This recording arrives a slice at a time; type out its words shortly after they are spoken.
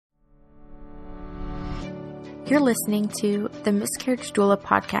You're listening to the Miscarriage Doula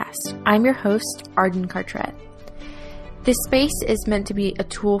podcast. I'm your host, Arden Cartret. This space is meant to be a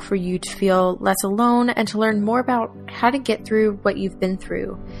tool for you to feel less alone and to learn more about how to get through what you've been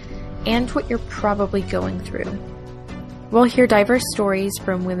through and what you're probably going through. We'll hear diverse stories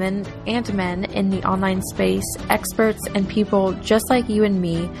from women and men in the online space, experts and people just like you and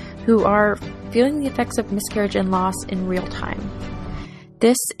me who are feeling the effects of miscarriage and loss in real time.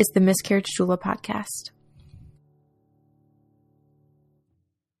 This is the Miscarriage Doula podcast.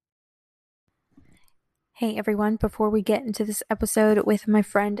 Hey everyone, before we get into this episode with my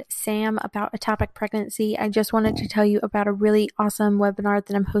friend Sam about ectopic pregnancy, I just wanted to tell you about a really awesome webinar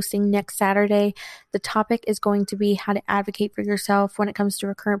that I'm hosting next Saturday. The topic is going to be how to advocate for yourself when it comes to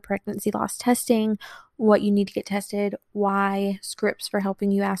recurrent pregnancy loss testing, what you need to get tested, why, scripts for helping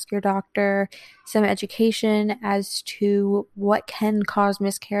you ask your doctor, some education as to what can cause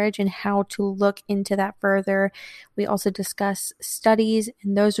miscarriage and how to look into that further. We also discuss studies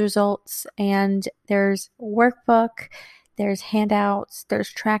and those results, and there's a workbook, there's handouts,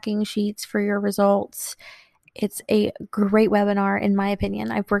 there's tracking sheets for your results. It's a great webinar, in my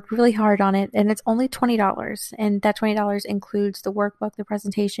opinion. I've worked really hard on it, and it's only $20. And that $20 includes the workbook, the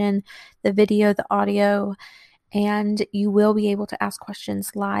presentation, the video, the audio, and you will be able to ask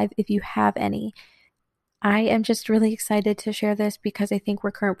questions live if you have any. I am just really excited to share this because I think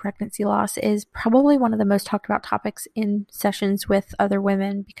recurrent pregnancy loss is probably one of the most talked about topics in sessions with other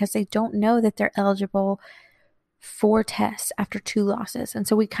women because they don't know that they're eligible for tests after 2 losses. And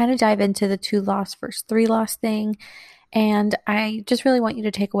so we kind of dive into the 2 loss versus 3 loss thing. And I just really want you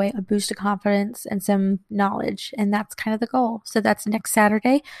to take away a boost of confidence and some knowledge. And that's kind of the goal. So that's next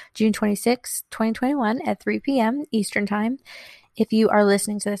Saturday, June 26, 2021 at 3 p.m. Eastern Time. If you are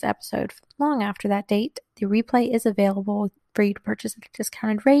listening to this episode long after that date, the replay is available for you to purchase at a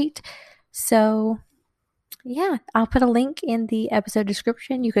discounted rate. So yeah, I'll put a link in the episode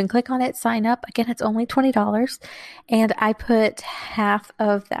description. You can click on it, sign up. Again, it's only $20. And I put half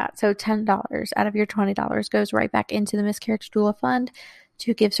of that, so $10 out of your $20 goes right back into the Miscarriage Doula Fund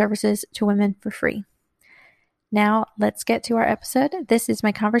to give services to women for free. Now, let's get to our episode. This is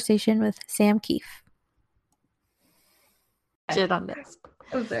my conversation with Sam Keefe. On this.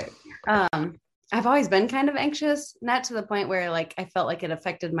 Oh, sorry. I've always been kind of anxious, not to the point where like I felt like it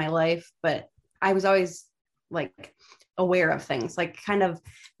affected my life, but I was always like aware of things, like kind of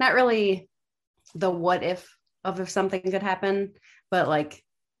not really the what if of if something could happen, but like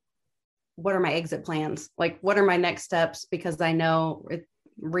what are my exit plans? Like what are my next steps? Because I know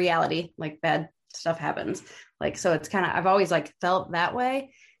reality, like bad stuff happens. Like, so it's kind of, I've always like felt that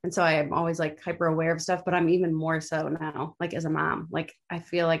way. And so I'm always like hyper aware of stuff, but I'm even more so now, like as a mom, like I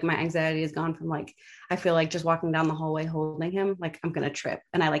feel like my anxiety has gone from like, I feel like just walking down the hallway holding him, like I'm going to trip.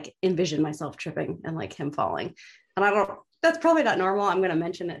 And I like envision myself tripping and like him falling. And that's probably not normal. I'm going to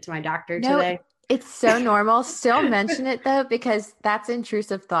mention it to my doctor today. It's so normal. Still mention it though, because that's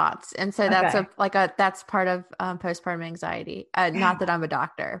intrusive thoughts. And so that's that's part of postpartum anxiety. Not that I'm a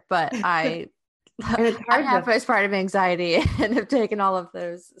doctor, but I have postpartum anxiety and have taken all of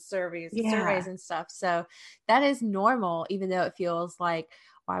those surveys and stuff. So that is normal, even though it feels like,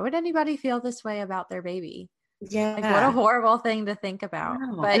 why would anybody feel this way about their baby? Yeah. Like what a horrible thing to think about.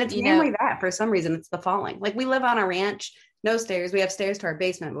 But and it's mainly that for some reason, it's the falling. Like we live on a ranch, no stairs. We have stairs to our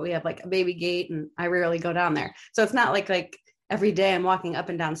basement, but we have like a baby gate and I rarely go down there. So it's not like every day I'm walking up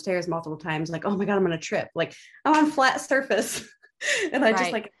and down stairs multiple times. Like, oh my God, I'm going to trip. Like I'm on flat surface and I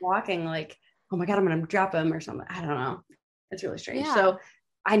just like walking like, oh my God, I'm going to drop him or something. I don't know. It's really strange. Yeah. So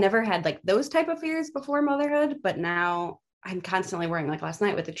I never had like those type of fears before motherhood, but now I'm constantly worrying, like last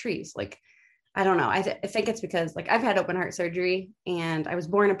night with the trees. Like, I don't know. I think it's because like I've had open heart surgery and I was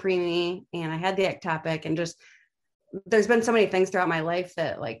born a preemie and I had the ectopic and just, there's been so many things throughout my life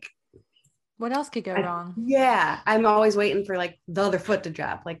that like, what else could go wrong? Yeah. I'm always waiting for like the other foot to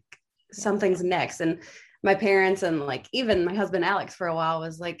drop, like something's next. And my parents and like even my husband, Alex, for a while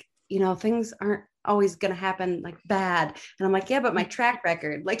was like, you know, things aren't always going to happen like bad. And I'm like, yeah, but my track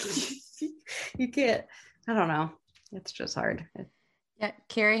record, like you can't, I don't know. It's just hard. Yeah.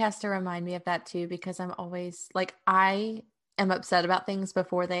 Carrie has to remind me of that too, because I'm always like, I am upset about things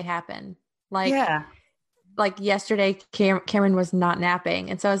before they happen. Like yesterday, Cameron was not napping.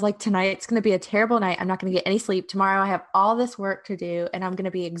 And so I was like, tonight it's going to be a terrible night. I'm not going to get any sleep. Tomorrow I have all this work to do and I'm going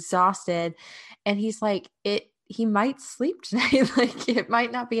to be exhausted. And he's like, he might sleep tonight. Like it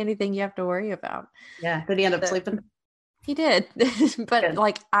might not be anything you have to worry about. Yeah. Did he end up sleeping? He did. But good.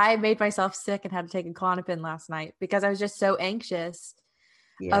 Like I made myself sick and had to take a Klonopin last night because I was just so anxious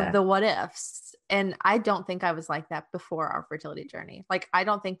of the what ifs. And I don't think I was like that before our fertility journey. Like, I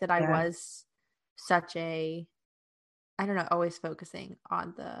don't think that I was such a I don't know, always focusing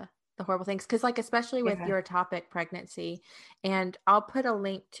on the horrible things. Cause like, especially with Yeah. your ectopic pregnancy, and I'll put a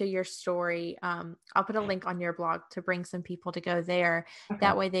link to your story. I'll put a link on your blog to bring some people to go there. Okay.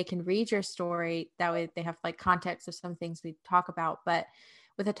 That way they can read your story. That way they have like context of some things we talk about. But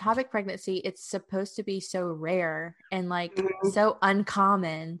with ectopic pregnancy, it's supposed to be so rare and like Mhm. so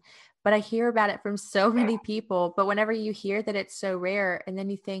uncommon. But I hear about it from so many people. But whenever you hear that it's so rare, and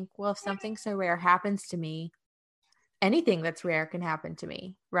then you think, well, if something so rare happens to me, anything that's rare can happen to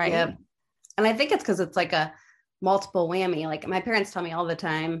me, right? Yeah. And I think it's because it's like a multiple whammy. Like my parents tell me all the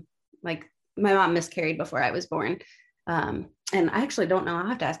time, like my mom miscarried before I was born. And I actually don't know. I'll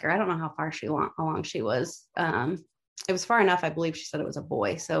have to ask her. I don't know how far along she was. It was far enough. I believe she said it was a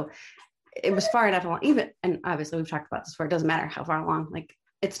boy. So it was far enough along, even, and obviously we've talked about this before. It doesn't matter how far along, like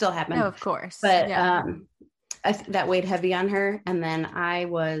it still No, happened. of course. But Yeah. that weighed heavy on her. And then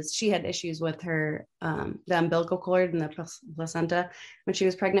she had issues with her, the umbilical cord and the placenta when she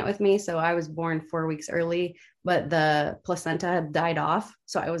was pregnant with me. So I was born 4 weeks early, but the placenta had died off.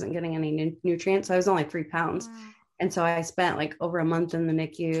 So I wasn't getting any nutrients. So I was only 3 pounds. Wow. And so I spent like over a month in the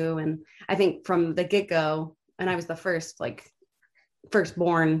NICU. And I think from the get go, and I was the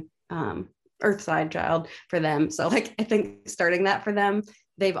firstborn, earthside child for them. So like, I think starting that for them,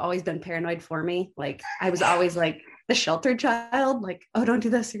 they've always been paranoid for me. Like I was always like the sheltered child, like, oh, don't do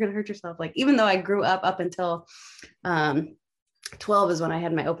this, you're gonna hurt yourself. Like even though I grew up until 12 is when I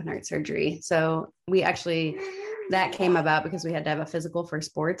had my open heart surgery. So that came about because we had to have a physical for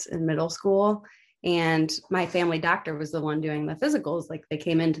sports in middle school. And my family doctor was the one doing the physicals. Like they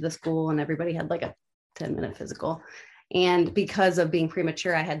came into the school and everybody had like a 10-minute physical. And because of being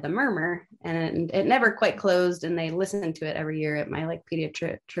premature, I had the murmur and it never quite closed. And they listened to it every year at my like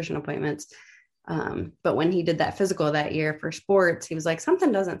pediatrician appointments. But when he did that physical that year for sports, he was like,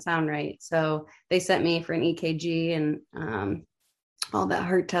 something doesn't sound right. So they sent me for an EKG and all that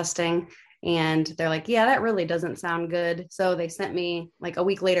heart testing. And they're like, yeah, that really doesn't sound good. So they sent me like a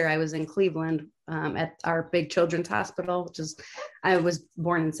week later, I was in Cleveland at our big children's hospital, I was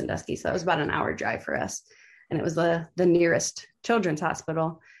born in Sandusky. So it was about an hour drive for us. And it was the nearest children's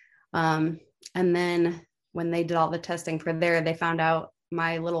hospital. And then when they did all the testing for there, they found out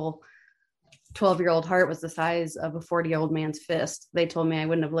my little 12-year-old heart was the size of a 40-year-old man's fist. They told me I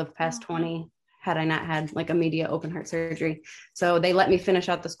wouldn't have lived past 20 had I not had like immediate open heart surgery. So they let me finish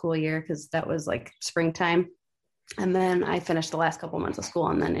out the school year because that was like springtime. And then I finished the last couple months of school.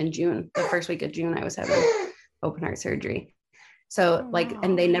 And then in June, the first week of June, I was having open heart surgery. So like,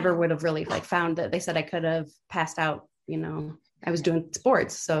 and they never would have really like found it. They said I could have passed out, I was doing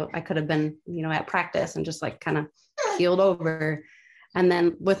sports. So I could have been, at practice and just like kind of keeled over. And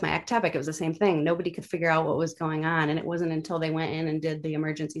then with my ectopic, it was the same thing. Nobody could figure out what was going on. And it wasn't until they went in and did the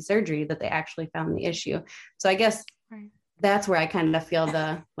emergency surgery that they actually found the issue. So I guess that's where I kind of feel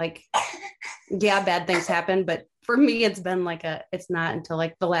the like, yeah, bad things happen. But for me, it's been like it's not until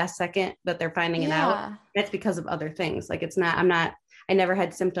like the last second that they're finding it out. It's because of other things. Like I never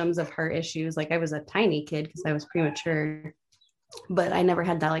had symptoms of heart issues. Like I was a tiny kid because I was premature, but I never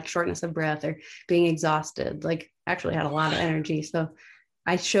had that like shortness of breath or being exhausted. Like actually had a lot of energy. So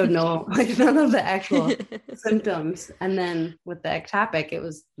I showed none of the actual symptoms. And then with the ectopic, it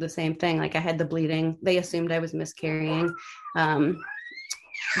was the same thing. Like I had the bleeding. They assumed I was miscarrying.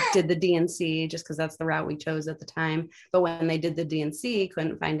 Did the DNC just because that's the route we chose at the time. But when they did the DNC,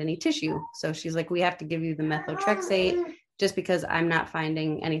 couldn't find any tissue. So she's like, we have to give you the methotrexate just because I'm not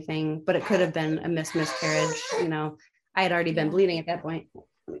finding anything, but it could have been a miscarriage. I had already been bleeding at that point.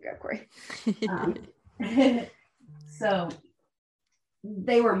 Let me grab Corey. So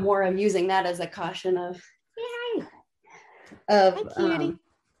they were more of using that as a caution of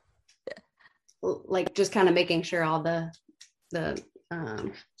like just kind of making sure all the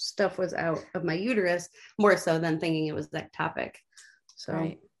stuff was out of my uterus more so than thinking it was ectopic. So,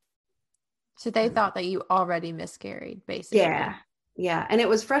 right. So they thought that you already miscarried, basically. Yeah. Yeah. And it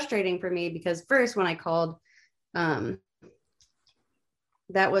was frustrating for me because first when I called, that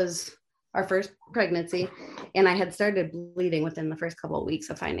was our first pregnancy. And I had started bleeding within the first couple of weeks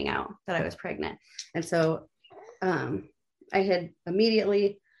of finding out that I was pregnant. And so I had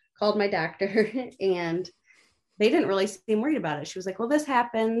immediately called my doctor and they didn't really seem worried about it. She was like, well, this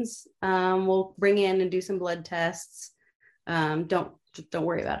happens. We'll bring in and do some blood tests. Don't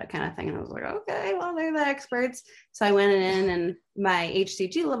worry about it kind of thing. And I was like, okay, well, they're the experts. So I went in and my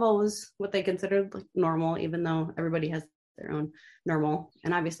HCG level was what they considered like normal, even though everybody has their own normal.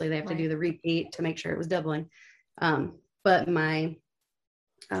 And obviously they have to do the repeat to make sure it was doubling. But my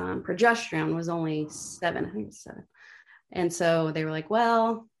progesterone was only 7, I think it's 7. And so they were like,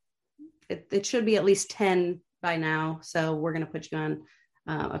 well, it should be at least 10 by now, so we're going to put you on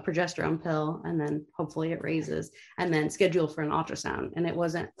a progesterone pill, and then hopefully it raises, and then schedule for an ultrasound. And it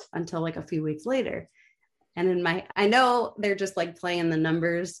wasn't until like a few weeks later. And in my, I know they're just like playing the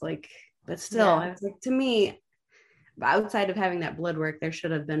numbers, like, but still, Yeah. I was like, to me, outside of having that blood work, there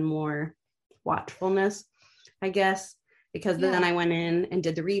should have been more watchfulness, I guess, because then Yeah. I went in and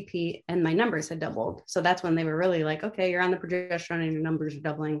did the repeat and my numbers had doubled. So that's when they were really like, okay, you're on the progesterone and your numbers are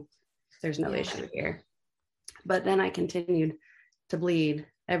doubling. There's no Yeah. issue here. But then I continued to bleed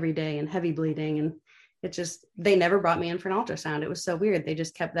every day and heavy bleeding. And it just, they never brought me in for an ultrasound. It was so weird. They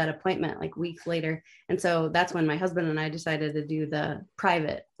just kept that appointment like weeks later. And so that's when my husband and I decided to do the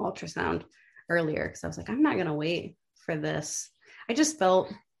private ultrasound earlier. Cause I was like, I'm not going to wait for this. I just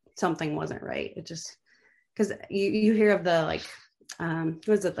felt something wasn't right. It just, because you hear of the like,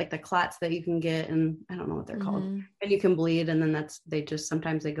 what is it, like the clots that you can get, and I don't know what they're called, and you can bleed, and then they just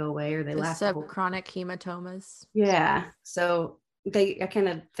sometimes they go away or they The last. subchronic hematomas. Yeah. So I kind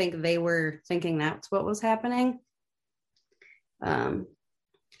of think they were thinking that's what was happening. Um,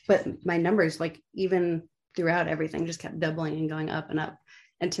 but my numbers, like even throughout everything, just kept doubling and going up and up.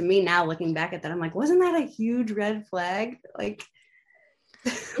 And to me now, looking back at that, I'm like, wasn't that a huge red flag? Like,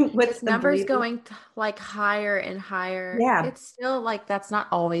 with With the numbers bleeding? going like higher and higher, Yeah. it's still like that's not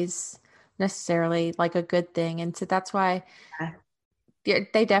always necessarily like a good thing. And so that's why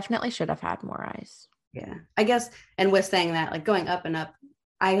they definitely should have had more eyes. Yeah. I guess, and with saying that, like going up and up,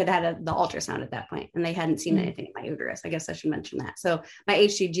 I had had the ultrasound at that point and they hadn't seen Mm. anything in my uterus. I guess I should mention that. So my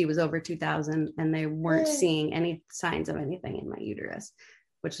HCG was over 2000 and they weren't seeing any signs of anything in my uterus,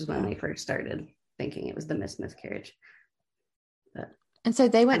 which is when Yeah. they first started thinking it was the miscarriage. But And so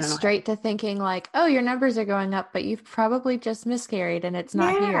they I went don't know. straight to thinking like, oh, your numbers are going up, but you've probably just miscarried and it's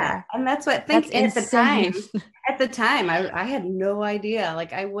not Yeah. here. And that's what I That's think insane. at the time, I had no idea.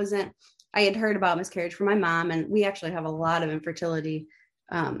 Like I had heard about miscarriage from my mom, and we actually have a lot of infertility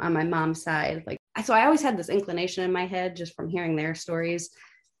on my mom's side. Like, so I always had this inclination in my head just from hearing their stories,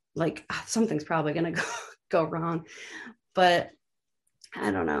 like something's probably going to go wrong. But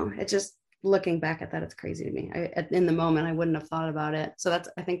I don't know. It just, looking back at that, it's crazy to me. In the moment, I wouldn't have thought about it. So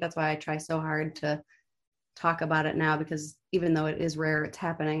I think that's why I try so hard to talk about it now, because even though it is rare, it's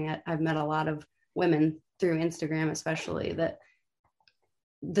happening. I've met a lot of women through Instagram, especially, that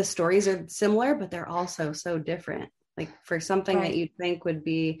the stories are similar, but they're also so different. Like for something that Right. you'd think would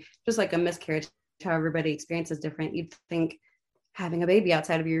be just like a miscarriage, how everybody experiences different, you'd think having a baby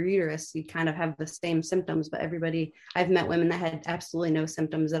outside of your uterus, you kind of have the same symptoms, but I've met women that had absolutely no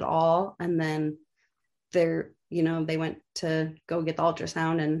symptoms at all. And then they went to go get the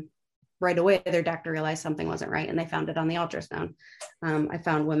ultrasound, and right away their doctor realized something wasn't right and they found it on the ultrasound. I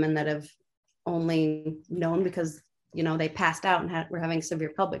found women that have only known because they passed out and were having severe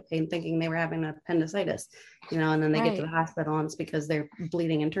pelvic pain thinking they were having appendicitis, and then they get to the Right. hospital and it's because they're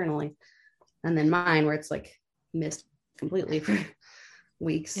bleeding internally. And then mine, where it's like missed completely for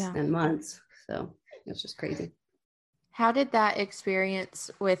weeks Yeah. and months. So it's just crazy. How did that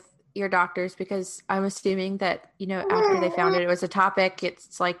experience with your doctors? Because I'm assuming that, after they found it, it was a topic.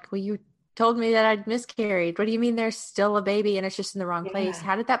 It's like, well, you told me that I'd miscarried. What do you mean there's still a baby and it's just in the wrong place? Yeah.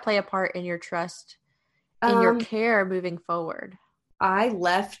 How did that play a part in your trust, in your Um, care moving forward? I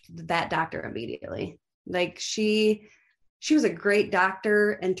left that doctor immediately. Like she was a great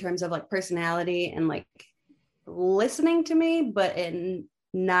doctor in terms of like personality and like listening to me, but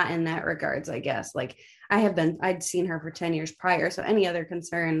not in that regards, I guess. Like I'd seen her for 10 years prior. So any other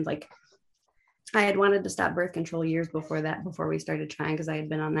concern, like I had wanted to stop birth control years before that, before we started trying, because I had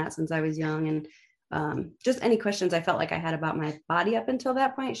been on that since I was young. And just any questions I felt like I had about my body up until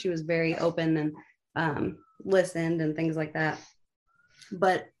that point, she was very open and listened and things like that.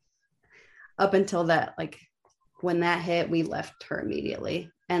 But up until that, like when that hit, we left her immediately.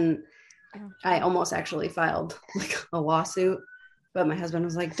 And I almost actually filed like a lawsuit, but my husband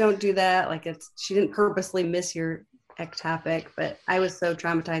was like, don't do that. Like she didn't purposely miss your ectopic, but I was so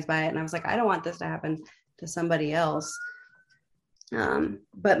traumatized by it. And I was like, I don't want this to happen to somebody else.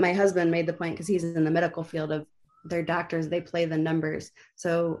 But my husband made the point, because he's in the medical field, of their doctors, they play the numbers.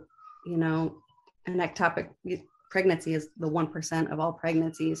 So, an ectopic pregnancy is the 1% of all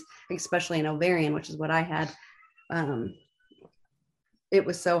pregnancies, especially an ovarian, which is what I had. It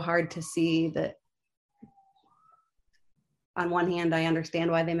was so hard to see that. On one hand, I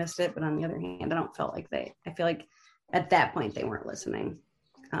understand why they missed it, but on the other hand, I feel like at that point they weren't listening,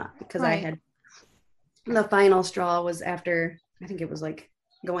 because I Right. had, the final straw was after, I think it was like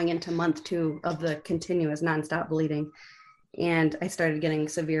going into month 2 of the continuous nonstop bleeding. And I started getting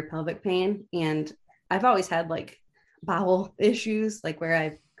severe pelvic pain. And I've always had like bowel issues, like where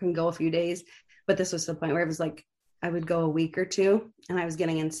I can go a few days, but this was the point where it was like I would go a week or two and I was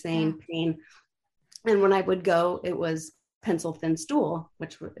getting insane pain. And when I would go, it was pencil thin stool,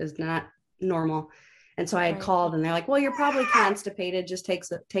 which is not normal. And so I had called and they're like, well, you're probably constipated. Just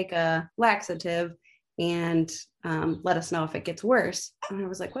take a laxative and let us know if it gets worse. And I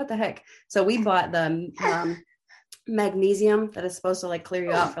was like, what the heck? So we bought the magnesium that is supposed to like clear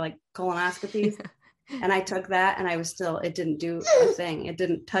you out for like colonoscopies. And I took that and it didn't do a thing. It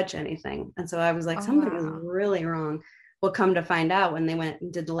didn't touch anything. And so I was like, something is really wrong. Well, come to find out when they went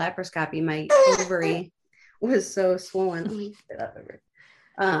and did the laparoscopy, my ovary was so swollen.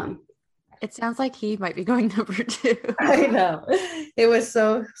 It sounds like he might be going number 2. I know. It was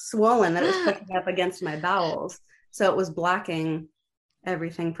so swollen that it was pushing up against my bowels. So it was blocking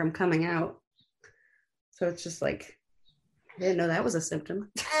everything from coming out. So it's just like, I didn't know that was a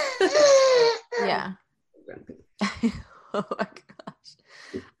symptom. Yeah. Oh my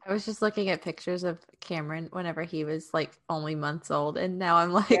gosh. I was just looking at pictures of Cameron whenever he was like only months old. And now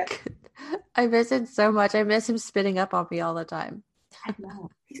I'm like, I miss him so much. I miss him spitting up on me all the time. I know.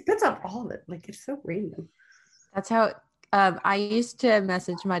 He spits up all of it. Like, it's so random. That's how I used to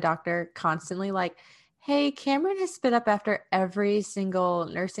message my doctor constantly, like, hey, Cameron has spit up after every single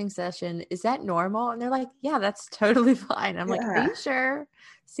nursing session. Is that normal? And they're like, yeah, that's totally fine. I'm like, are you sure?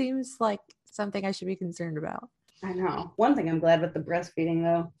 Seems like something I should be concerned about. I know. One thing I'm glad with the breastfeeding,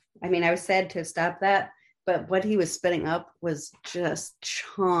 though, I mean, I was sad to stop that, but what he was spitting up was just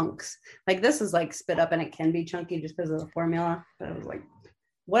chunks. Like, this is like spit up and it can be chunky just because of the formula. But I was like,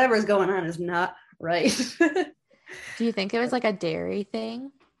 whatever's going on is not right. Do you think it was like a dairy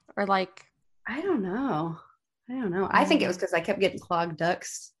thing or like? I don't know. I think it was because I kept getting clogged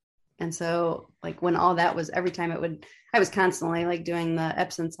ducts. And so like when all that was, every time I was constantly like doing the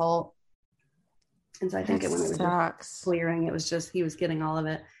Epsom salt. And so I think when it was just clearing, it was just, he was getting all of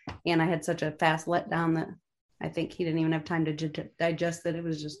it. And I had such a fast letdown that I think he didn't even have time to digest it. It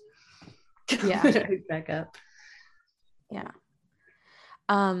was just back up. Yeah.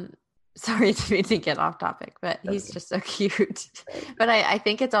 Sorry to get off topic, but he's just so cute. But I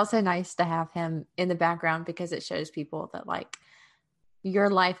think it's also nice to have him in the background because it shows people that like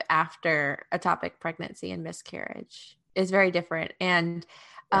your life after ectopic pregnancy and miscarriage is very different. And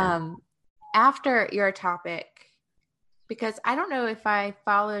after your ectopic, because I don't know if I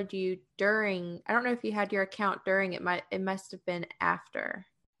followed you during, I don't know if you had your account during it must have been after.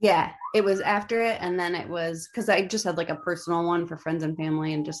 Yeah, it was after it. And then it was because I just had like a personal one for friends and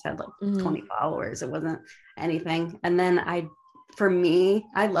family and just had like 20 followers. It wasn't anything. And then for me,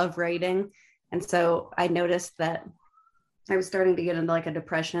 I love writing. And so I noticed that I was starting to get into like a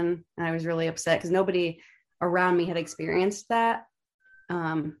depression and I was really upset because nobody around me had experienced that.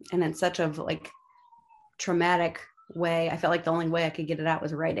 And in such a like traumatic way, I felt like the only way I could get it out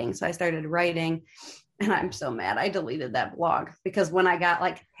was writing. So I started writing. And I'm so mad I deleted that blog because when I got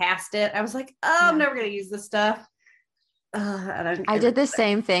like past it, I was like, I'm never going to use this stuff. I did the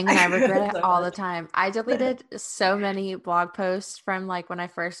same thing and I regret it all the time. I deleted so many blog posts from like when I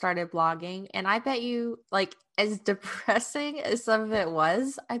first started blogging. And I bet you like as depressing as some of it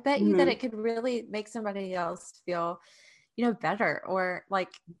was, I bet you that it could really make somebody else feel, better or like,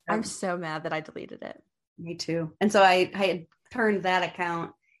 I'm so mad that I deleted it. Me too. And so I had turned that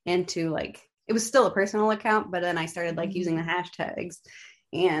account into like, it was still a personal account, but then I started like using the hashtags.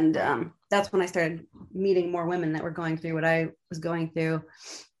 And that's when I started meeting more women that were going through what I was going through.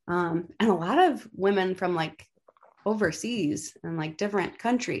 And a lot of women from like overseas and like different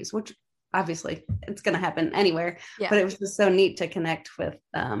countries, which obviously it's going to happen anywhere. Yeah. But it was just so neat to connect with.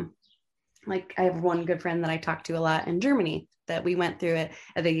 Like I have one good friend that I talked to a lot in Germany that we went through it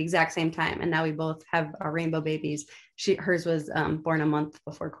at the exact same time. And now we both have our rainbow babies. Hers was born a month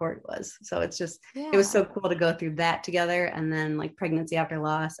before Court was. So it's just, it was so cool to go through that together. And then like pregnancy after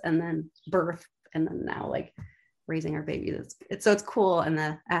loss and then birth. And then now like raising our babies. It's cool. And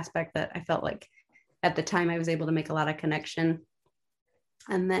the aspect that I felt like at the time I was able to make a lot of connection.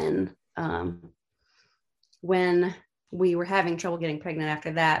 And then when we were having trouble getting pregnant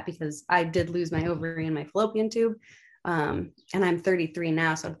after that, because I did lose my ovary and my fallopian tube. And I'm 33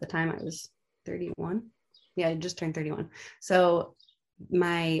 now. So at the time I was 31. Yeah, I just turned 31. So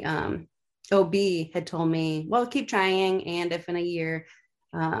my OB had told me, well, keep trying. And if in a year,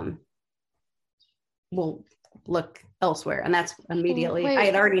 we'll look elsewhere. And that's immediately, I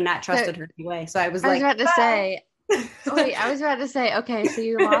had already not trusted her anyway. So I was about to say, okay, so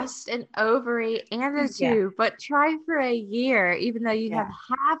you lost an ovary and a tube, but try for a year, even though you have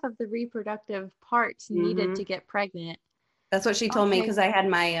half of the reproductive parts needed to get pregnant. That's what she told me Okay, because I had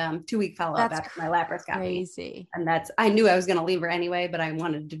my 2-week follow-up that's after my laparoscopy. crazy. And I knew I was going to leave her anyway, but I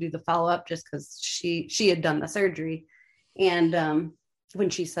wanted to do the follow-up just because she had done the surgery. And when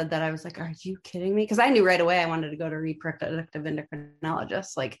she said that, I was like, are you kidding me? Because I knew right away I wanted to go to reproductive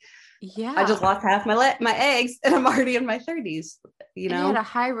endocrinologist. Like, I just Yeah. lost half my eggs and I'm already in my 30s, you And you had know? a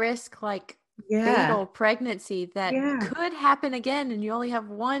high risk, like Yeah. fatal pregnancy that Yeah. could happen again, and you only have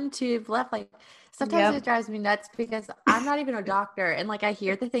one tube left. Like sometimes it Yep. drives me nuts because I'm not even a doctor. And like I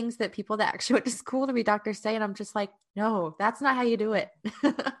hear the things that people that actually went to school to be doctors say, and I'm just like, no, that's not how you do it.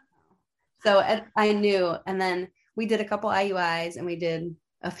 So I knew. And then we did a couple IUIs and we did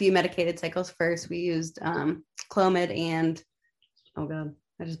a few medicated cycles first. We used Clomid and, oh God,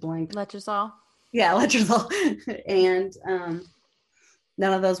 I just blanked. Letrozole. Yeah, letrozole. And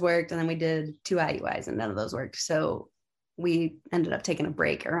none of those worked. And then we did 2 IUIs and none of those worked. So we ended up taking a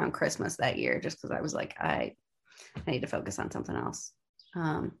break around Christmas that year just because I was like, I need to focus on something else.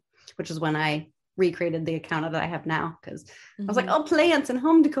 Which is when I recreated the account that I have now because I was like, Mm-hmm. oh, plants and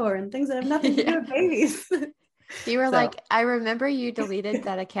home decor and things that have nothing to do Yeah. with babies. You were So like, I remember you deleted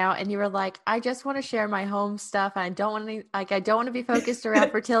that account and you were like, I just want to share my home stuff. And I don't want to, like, I don't want to be focused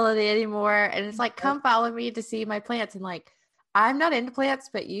around fertility anymore. And it's like, come follow me to see my plants. And like, I'm not into plants,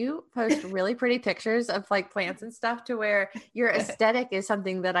 but you post really pretty pictures of like plants and stuff to where your aesthetic is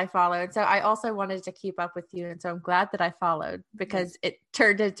something that I follow. And so I also wanted to keep up with you. And so I'm glad that I followed because it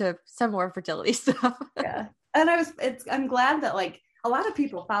turned into some more fertility stuff. yeah. And I'm glad that like a lot of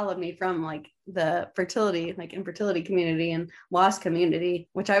people followed me from like the fertility, like infertility community and loss community,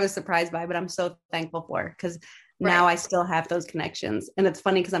 which I was surprised by, but I'm so thankful for because now Right. I still have those connections. And it's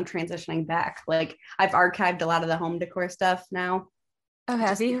funny because I'm transitioning back. Like I've archived a lot of the home decor stuff now, Oh, have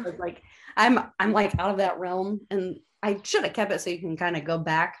just you? because like I'm like out of that realm and I should have kept it so you can kind of go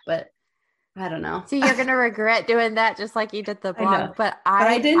back, but I don't know. See, you're gonna regret doing that just like you did the I blog, know. but But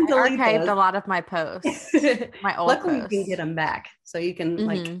I didn't I delete archived those. a lot of my posts, my old Luckily you can get posts. them back. So you can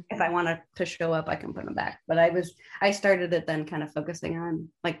like Hmm. if I want to show up, I can put them back. But I started it then kind of focusing on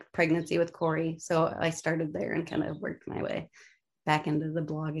like pregnancy with Corey. So I started there and kind of worked my way back into the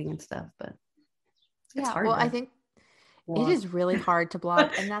blogging and stuff. But it's Yeah, hard well, I to think it blog. is really hard to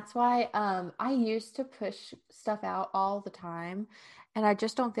blog, and that's why I used to push stuff out all the time, and I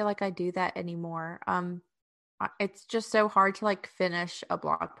just don't feel like I do that anymore. It's just so hard to like finish a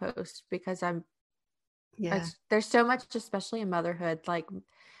blog post because Yeah. there's so much, especially in motherhood. Like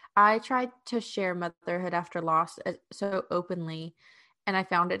I tried to share motherhood after loss so openly, and I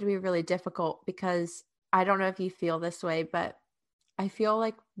found it to be really difficult because I don't know if you feel this way, but I feel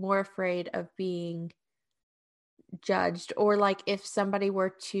like more afraid of being judged, or like if somebody were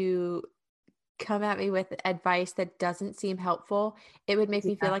to come at me with advice that doesn't seem helpful, it would make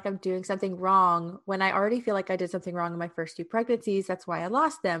me feel Yeah. like I'm doing something wrong when I already feel like I did something wrong in my first 2 pregnancies. That's why I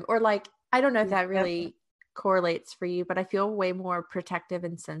lost them. Or like, I don't know if that Yep. really correlates for you, but I feel way more protective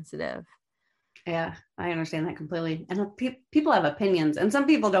and sensitive. Yeah, I understand that completely. And people have opinions, and some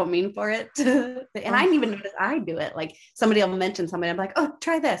people don't mean for it. And I didn't even Oh. notice I do it. Like somebody will mention somebody, I'm like, oh,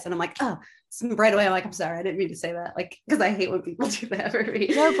 try this, and I'm like, oh, right away, I'm like, I'm sorry, I didn't mean to say that. Like, because I hate when people do that for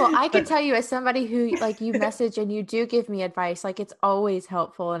me. No, but I can But tell you as somebody who like you message and you do give me advice, like it's always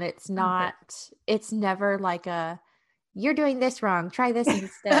helpful and okay. it's never like a you're doing this wrong, try this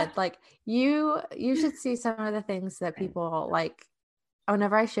instead. Like you should see some of the things that people like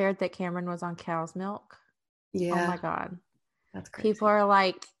whenever I shared that Cameron was on cow's milk. Oh my Yeah, God. that's People crazy. are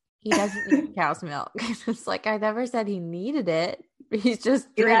like, he doesn't need cow's milk. It's like I never said he needed it. He's just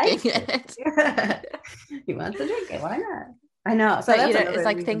He drinking likes it. it. Yeah. He wants to drink it. Why not? I know. So But that's it's another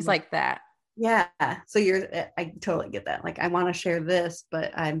like reason things why. like that. Yeah. So I totally get that. Like, I want to share this,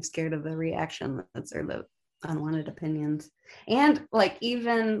 but I'm scared of the reaction that's or the unwanted opinions. And like,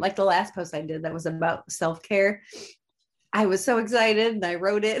 even like the last post I did that was about self care, I was so excited and I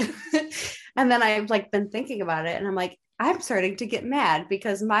wrote it. And then I've like been thinking about it and I'm like, I'm starting to get mad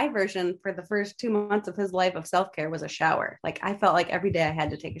because my version for the first 2 months of his life of self care was a shower. Like, I felt like every day I had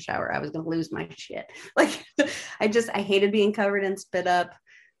to take a shower, I was going to lose my shit. Like, I hated being covered in spit up.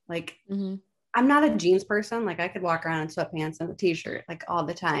 Like, Hmm. I'm not a jeans person. Like I could walk around in sweatpants and a t-shirt like all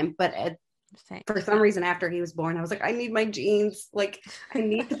the time. But Same. for some reason after he was born, I was like, I need my jeans. Like I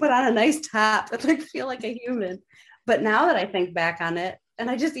need to put on a nice top and like feel like a human. But now that I think back on it, and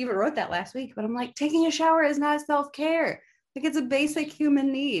I just even wrote that last week, but I'm like, taking a shower is not self-care. Like it's a basic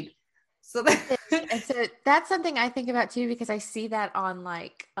human need. So that It is. And so that's something I think about too because I see that on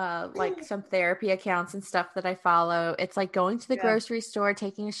like some therapy accounts and stuff that I follow. It's like going to the yeah. grocery store,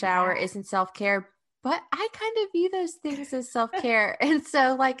 taking a shower Yeah. isn't self-care, but I kind of view those things as self-care. And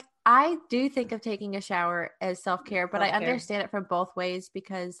so like I do think of taking a shower as self-care, but I Self-care. understand it from both ways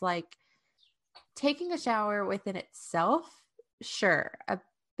because like taking a shower within itself, sure, a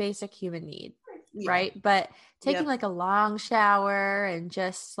basic human need, Yeah. right? But taking Yep. like a long shower and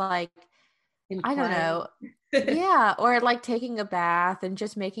just like, In I don't quiet. know. Yeah, or like taking a bath and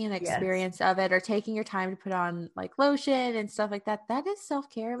just making an Yes. experience of it, or taking your time to put on like lotion and stuff like that. That is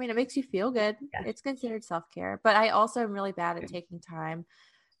self-care. I mean, it makes you feel good. Yeah. It's considered self-care. But I also am really bad at taking time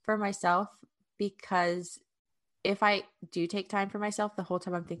for myself because if I do take time for myself, the whole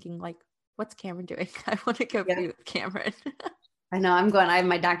time I'm thinking like, what's Cameron doing? I want to go Yeah. be with Cameron. I know. I have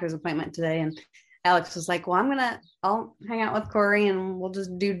my doctor's appointment today, and Alex was like, "Well, I'll hang out with Corey, and we'll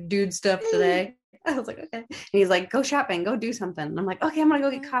just do dude stuff today." I was like, "Okay." And he's like, "Go shopping, go do something." And I'm like, "Okay, I'm gonna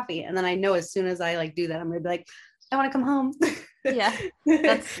go get coffee." And then I know as soon as I like do that, I'm gonna be like, "I want to come home." Yeah,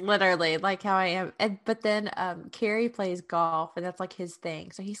 that's literally like how I am. But then Carrie plays golf and that's like his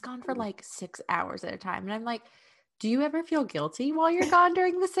thing. So he's gone for like 6 hours at a time. And I'm like, do you ever feel guilty while you're gone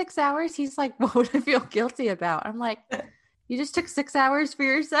during the 6 hours? He's like, what would I feel guilty about? I'm like, you just took 6 hours for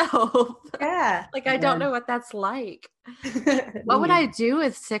yourself. Yeah. Like, Oh I my don't God. know what that's like. Me What would I neither. do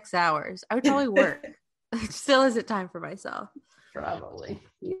with 6 hours? I would probably work. It still isn't time for myself. Probably.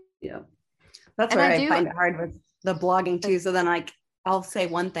 Yeah. That's And where I I do. find it hard with the blogging too. So then like I'll say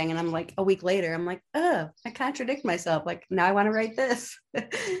one thing and I'm like a week later, I'm like, oh, I contradict myself. Like now I want to write this.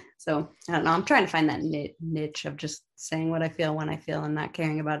 So I don't know. I'm trying to find that niche of just saying what I feel when I feel and not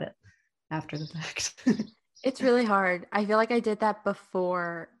caring about it after the fact. It's really hard. I feel like I did that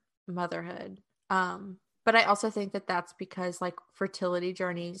before motherhood. But I also think that that's because like fertility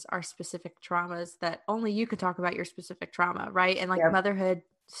journeys are specific traumas that only you could talk about your specific trauma, right? And like Yeah. motherhood,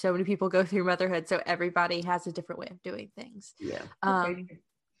 so many people go through motherhood, so everybody has a different way of doing things. Yeah. Um,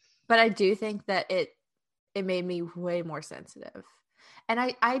 but I do think that it made me way more sensitive. And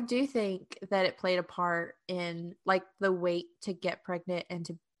I do think that it played a part in like the wait to get pregnant and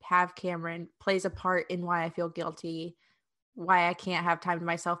to have Cameron plays a part in why I feel guilty, why I can't have time to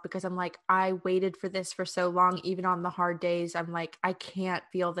myself because I'm like, I waited for this for so long, even on the hard days. I'm like, I can't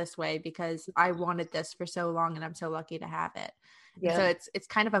feel this way because I wanted this for so long and I'm so lucky to have it. And so Yeah. it's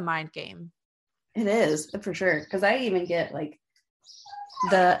kind of a mind game. It is for sure. Cause I even get like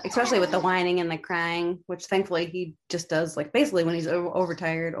especially with the whining and the crying, which thankfully he just does like basically when he's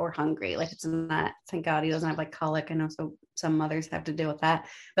overtired or hungry. Like it's not, thank God he doesn't have like colic. I know so some mothers have to deal with that,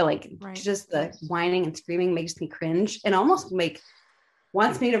 but like Right. just the whining and screaming makes me cringe and almost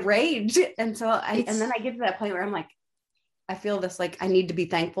wants me to rage. And so and then I get to that point where I'm like, I feel this like I need to be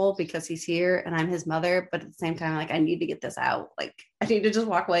thankful because he's here and I'm his mother, but at the same time, like I need to get this out. Like I need to just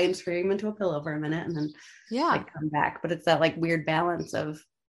walk away and scream into a pillow for a minute and then Yeah. like come back. But it's that like weird balance of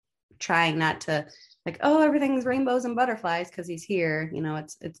trying not to like, oh, everything's rainbows and butterflies because he's here. You know,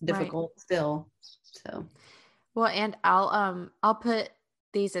 it's Right. difficult still. So Well, and I'll put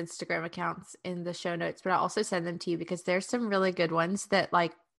these Instagram accounts in the show notes, but I'll also send them to you because there's some really good ones that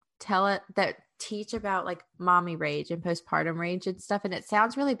like tell it that teach about like mommy rage and postpartum rage and stuff. And it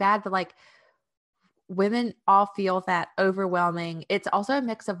sounds really bad, but like women all feel that overwhelming. It's also a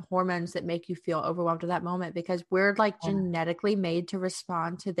mix of hormones that make you feel overwhelmed at that moment because we're like genetically made to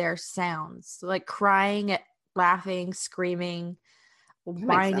respond to their sounds, like crying, laughing, screaming, that makes sense.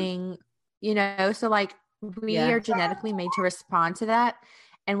 whining, so like we Yeah. are genetically made to respond to that.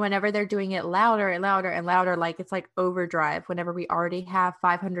 And whenever they're doing it louder and louder and louder, like it's like overdrive whenever we already have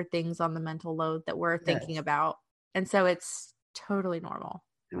 500 things on the mental load that we're thinking Yes. about. And so it's totally normal.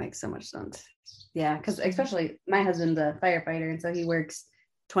 That makes so much sense. Yeah, because Mhm. especially my husband's a firefighter, and so he works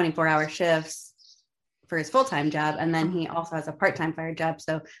 24-hour shifts for his full-time job, and then Oh, he also has a part-time fire job.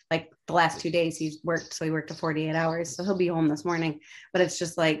 So like the last 2 days he's worked, so he worked to 48 hours. So he'll be home this morning. But it's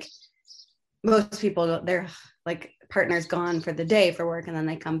just like most people, they're like partners gone for the day for work, and then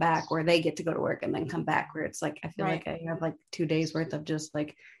they come back, or they get to go to work and then come back. Where it's like I feel right. like I have like 2 days worth of just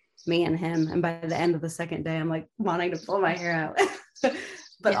like me and him, and by the end of the second day, I'm like wanting to pull my hair out.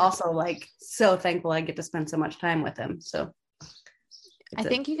 But Yeah. also like so thankful I get to spend so much time with him. So I it's a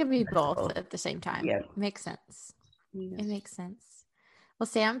think you can be mix of both both. at the same time. Yeah. Makes sense. Yeah. It makes sense. Well,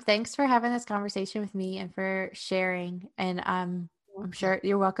 Sam, thanks for having this conversation with me and for sharing. And I'm sure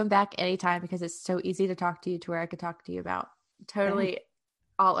you're welcome back anytime because it's so easy to talk to you to where I could talk to you about Thanks. totally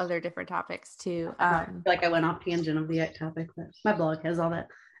all other different topics too. I know I feel like I went off tangent of the Ectopic, but my blog has all that.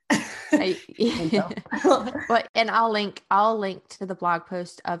 I, Info. but and I'll link to the blog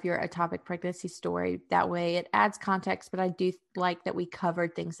post of your ectopic pregnancy story. That way it adds context, but I do like that we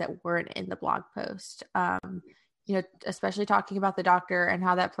covered things that weren't in the blog post. Especially talking about the doctor and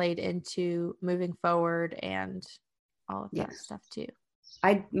how that played into moving forward and all of that Yes. stuff too.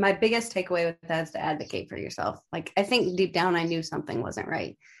 my biggest takeaway with that is to advocate for yourself. Like, I think deep down I knew something wasn't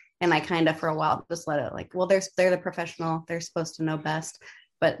right. And I kind of for a while just let it like, well, they're the professional, they're supposed to know best.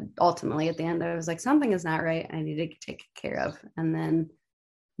 But ultimately at the end, I was like, something is not right. I need to take care of. And then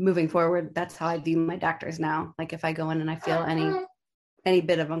moving forward, that's how I view my doctors now. Like if I go in and I feel any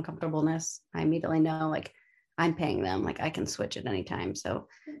bit of uncomfortableness, I immediately know like I'm paying them, like I can switch at any time. So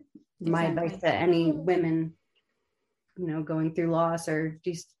my advice to any women, going through loss or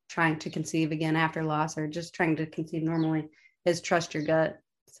just trying to conceive again after loss or just trying to conceive normally is trust your gut.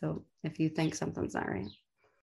 So if you think something's not right.